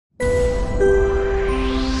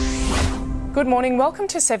Good morning. Welcome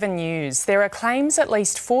to 7 News. There are claims at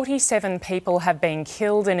least 47 people have been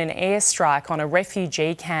killed in an airstrike on a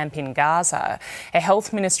refugee camp in Gaza. A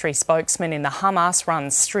health ministry spokesman in the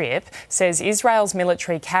Hamas-run Strip says Israel's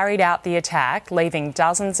military carried out the attack, leaving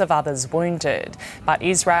dozens of others wounded. But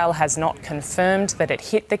Israel has not confirmed that it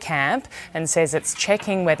hit the camp and says it's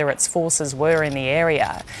checking whether its forces were in the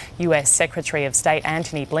area. US Secretary of State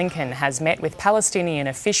Antony Blinken has met with Palestinian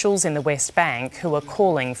officials in the West Bank who are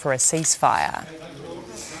calling for a ceasefire.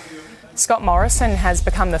 Scott Morrison has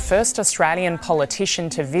become the first Australian politician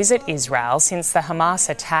to visit Israel since the Hamas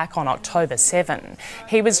attack on October 7.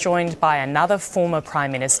 He was joined by another former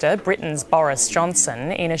Prime Minister, Britain's Boris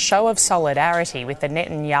Johnson, in a show of solidarity with the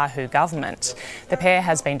Netanyahu government. The pair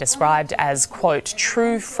has been described as, quote,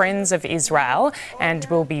 true friends of Israel, and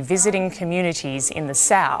will be visiting communities in the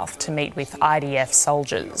south to meet with IDF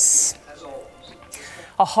soldiers.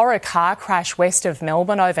 A horror car crash west of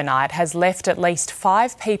Melbourne overnight has left at least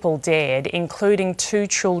 5 people dead, including 2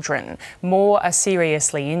 children. More are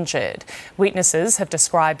seriously injured. Witnesses have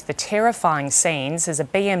described the terrifying scenes as a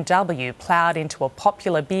BMW ploughed into a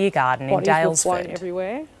popular beer garden in Daylesford. Bodies were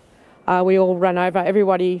everywhere. We all ran over.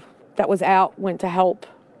 Everybody that was out went to help.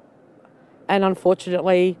 And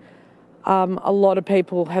unfortunately, a lot of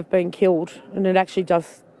people have been killed. And it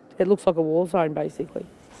looks like a war zone, basically.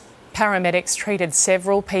 Paramedics treated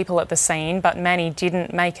several people at the scene, but many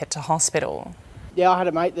didn't make it to hospital. Yeah, I had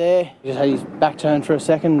a mate there. Just had his back turned for a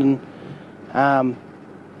second and,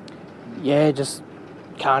 just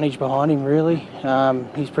carnage behind him, really.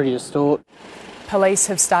 He's pretty distraught. Police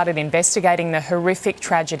have started investigating the horrific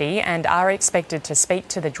tragedy and are expected to speak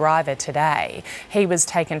to the driver today. He was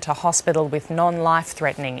taken to hospital with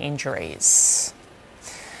non-life-threatening injuries.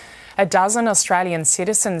 A dozen Australian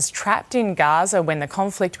citizens trapped in Gaza when the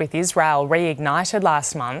conflict with Israel reignited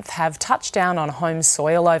last month have touched down on home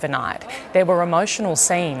soil overnight. There were emotional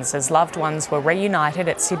scenes as loved ones were reunited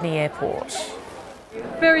at Sydney Airport.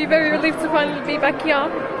 Very, very relieved to finally be back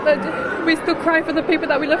here. We still cry for the people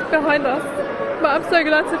that we left behind us, but I'm so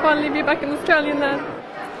glad to finally be back in Australian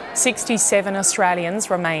land. 67 Australians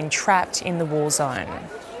remain trapped in the war zone.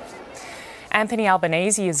 Anthony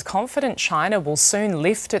Albanese is confident China will soon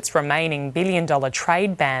lift its remaining billion-dollar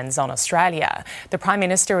trade bans on Australia. The Prime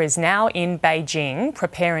Minister is now in Beijing,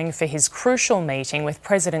 preparing for his crucial meeting with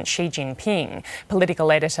President Xi Jinping.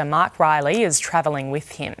 Political editor Mark Riley is travelling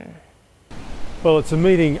with him. Well, it's a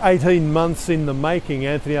meeting 18 months in the making.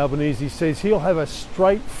 Anthony Albanese says he'll have a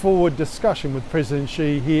straightforward discussion with President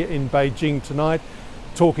Xi here in Beijing tonight,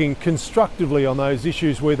 talking constructively on those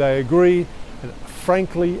issues where they agree, and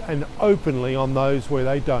frankly and openly on those where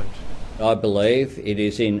they don't. I believe it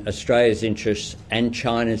is in Australia's interests and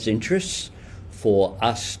China's interests for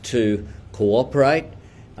us to cooperate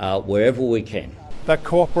wherever we can. That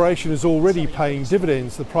cooperation is already paying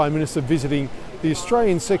dividends. The Prime Minister visiting the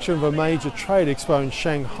Australian section of a major trade expo in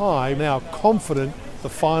Shanghai, now confident the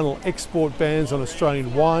final export bans on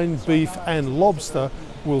Australian wine, beef and lobster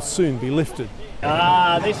will soon be lifted.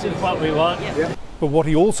 This is what we want. Yeah. But what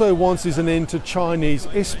he also wants is an end to Chinese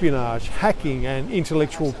espionage, hacking and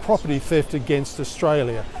intellectual property theft against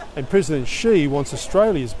Australia. And President Xi wants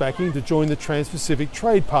Australia's backing to join the Trans-Pacific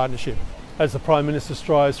Trade Partnership, as the Prime Minister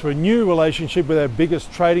strives for a new relationship with our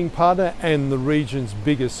biggest trading partner and the region's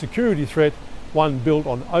biggest security threat, one built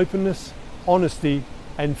on openness, honesty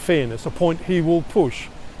and fairness, a point he will push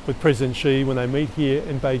with President Xi when they meet here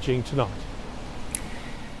in Beijing tonight.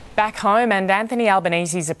 Back home, and Anthony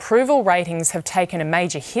Albanese's approval ratings have taken a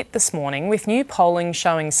major hit this morning, with new polling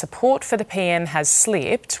showing support for the PM has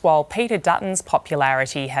slipped while Peter Dutton's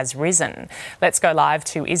popularity has risen. Let's go live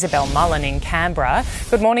to Isabel Mullen in Canberra.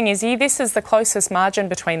 Good morning, Izzy. This is the closest margin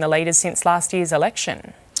between the leaders since last year's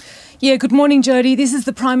election. Yeah, good morning, Jody. This is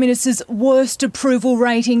the Prime Minister's worst approval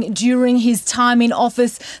rating during his time in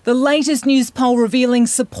office. The latest news poll revealing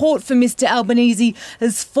support for Mr Albanese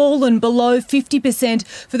has fallen below 50%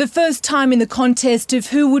 for the first time in the contest of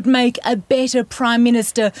who would make a better Prime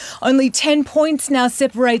Minister. Only 10 points now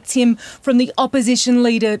separates him from the opposition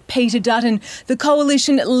leader, Peter Dutton. The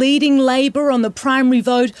coalition leading Labor on the primary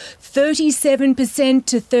vote, 37%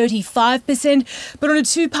 to 35%, but on a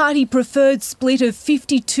two-party preferred split of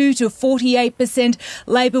 52 to 48%,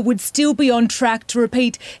 Labor would still be on track to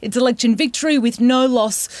repeat its election victory with no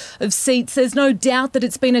loss of seats. There's no doubt that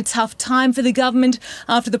it's been a tough time for the government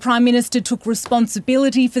after the Prime Minister took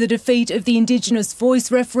responsibility for the defeat of the Indigenous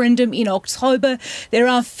Voice referendum in October. There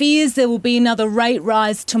are fears there will be another rate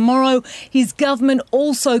rise tomorrow. His government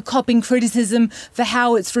also copping criticism for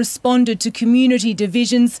how it's responded to community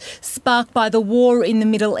divisions sparked by the war in the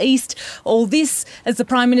Middle East. All this as the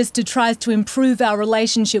Prime Minister tries to improve our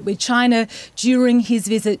relationship with China during his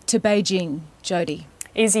visit to Beijing. Jody.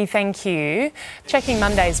 Izzy, thank you. Checking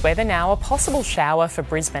Monday's weather now, a possible shower for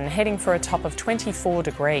Brisbane, heading for a top of 24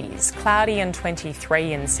 degrees. Cloudy and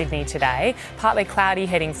 23 in Sydney today. Partly cloudy,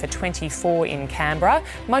 heading for 24 in Canberra.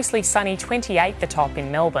 Mostly sunny, 28 the top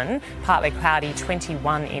in Melbourne. Partly cloudy,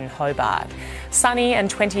 21 in Hobart. Sunny and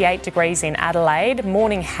 28 degrees in Adelaide.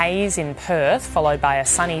 Morning haze in Perth, followed by a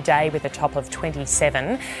sunny day with a top of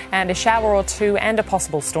 27. And a shower or two and a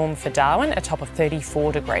possible storm for Darwin, a top of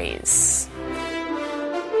 34 degrees.